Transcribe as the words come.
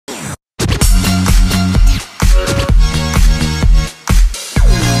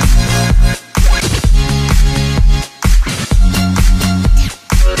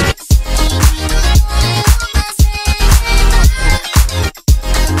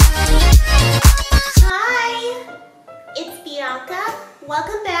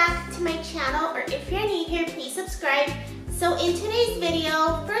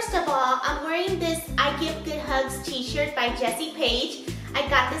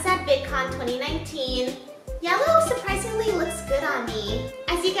VidCon 2019. Yellow surprisingly looks good on me.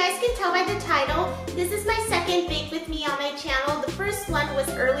 As you guys can tell by the title, this is my second bake with me on my channel. The first one was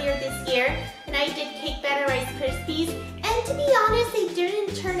earlier this year, and I did cake batter Rice Krispies. And to be honest, they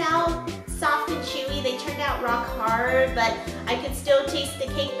didn't turn out soft and chewy. They turned out rock hard, but I could still taste the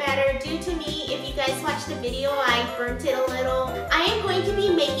cake batter. Due to me, if you guys watched the video, I burnt it a little. I am going to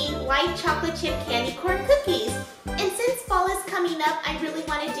be making white chocolate chip candy corn cookies. And since fall is coming up, I really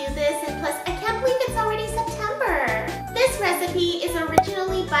want to do this, and plus I can't believe it's already September. This recipe is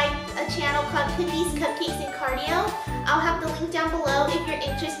originally by a channel called Cookies, Cupcakes, and Cardio. I'll have the link down below if you're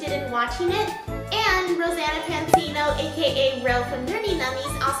interested in watching it. And Rosanna Pansino, aka Ro from Nerdy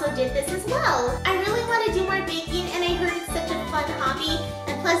Nummies, also did this as well. I really want to do more baking, and I heard it's such a fun hobby,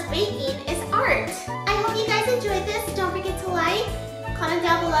 and plus baking is art. I hope you guys enjoyed this. Don't forget to like, comment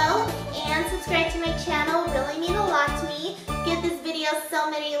down below, and subscribe to my channel. Really mean a lot to me. Give this video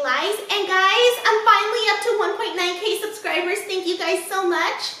so many likes. And guys, I'm finally up to 1.9K subscribers. Thank you guys so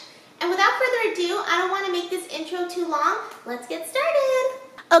much. And without further ado, I don't want to make this intro too long. Let's get started.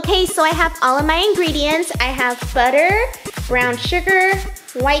 Okay, so I have all of my ingredients. I have butter, brown sugar,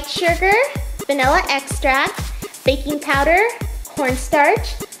 white sugar, vanilla extract, baking powder,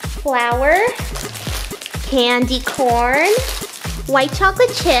 cornstarch, flour, candy corn, white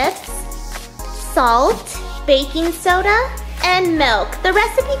chocolate chips, salt, baking soda, and milk. The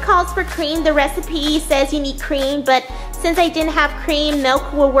recipe calls for cream. The recipe says you need cream, but since I didn't have cream,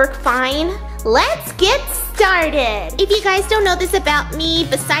 milk will work fine. Let's get started. If you guys don't know this about me,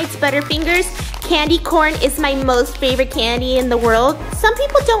 besides Butterfingers, candy corn is my most favorite candy in the world. Some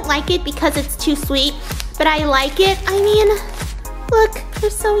people don't like it because it's too sweet, but I like it. I mean, look, they're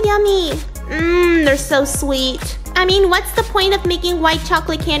so yummy. They're so sweet. I mean, what's the point of making white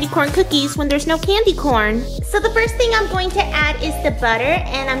chocolate candy corn cookies when there's no candy corn? So the first thing I'm going to add is the butter,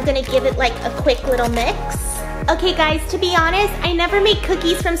 and I'm gonna give it like a quick little mix. Okay guys, to be honest, I never made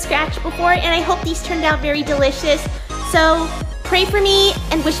cookies from scratch before, and I hope these turned out very delicious. So pray for me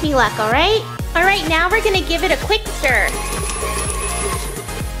and wish me luck, alright? Alright, now we're gonna give it a quick stir.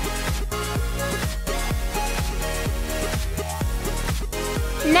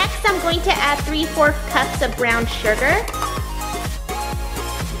 Next, I'm going to add 3/4 cups of brown sugar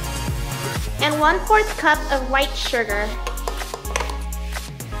and 1/4 cup of white sugar.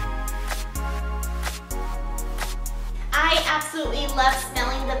 I absolutely love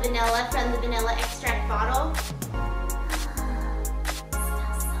smelling the vanilla from the vanilla extract bottle.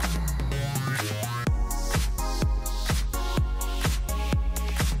 Smells so good.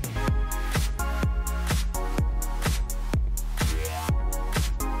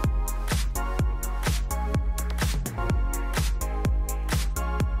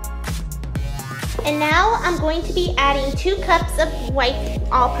 And now I'm going to be adding 2 cups of white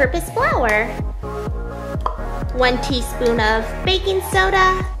all-purpose flour, 1 teaspoon of baking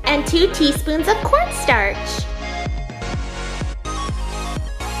soda, and 2 teaspoons of cornstarch.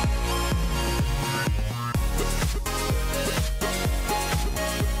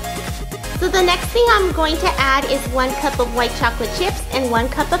 So the next thing I'm going to add is 1 cup of white chocolate chips and 1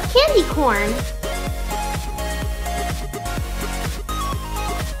 cup of candy corn.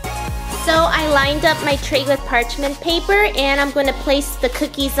 So I lined up my tray with parchment paper, and I'm going to place the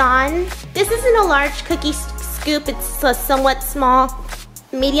cookies on. This isn't a large cookie scoop, it's a somewhat small,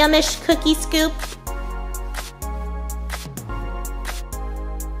 medium-ish cookie scoop.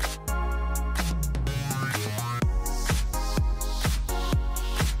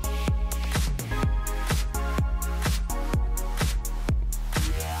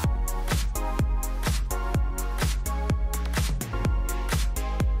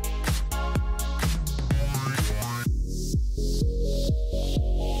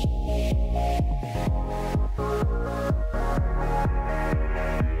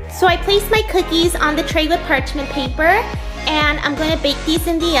 So I placed my cookies on the tray with parchment paper, and I'm going to bake these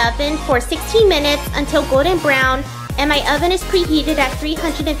in the oven for 16 minutes until golden brown, and my oven is preheated at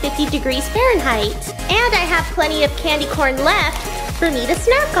 350 degrees Fahrenheit. And I have plenty of candy corn left for me to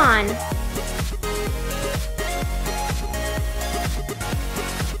snack on.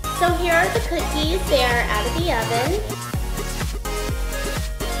 So here are the cookies. They are out of the oven.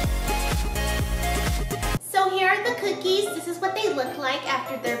 So here are the cookies. This is what they look like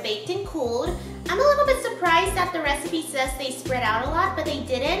after they're baked and cooled. I'm a little bit surprised that the recipe says they spread out a lot, but they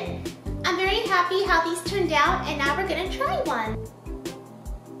didn't. I'm very happy how these turned out, and now we're gonna try one.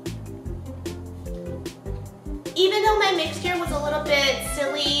 Even though my mixture was a little bit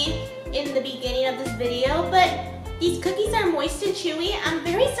silly in the beginning of this video, but these cookies are moist and chewy. I'm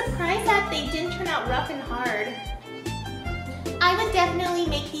very surprised that they didn't turn out rough and hard. I would definitely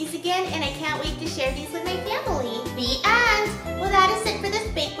make these again. share these with my family. The end. Well, that is it for this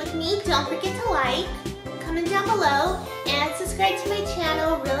Bake With Me. Don't forget to like, comment down below, and subscribe to my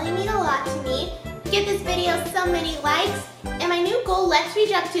channel. Really mean a lot to me. Give this video so many likes. And my new goal, let's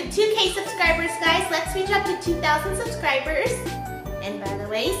reach up to 2K subscribers, guys. Let's reach up to 2,000 subscribers. And by the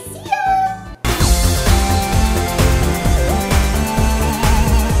way, see ya!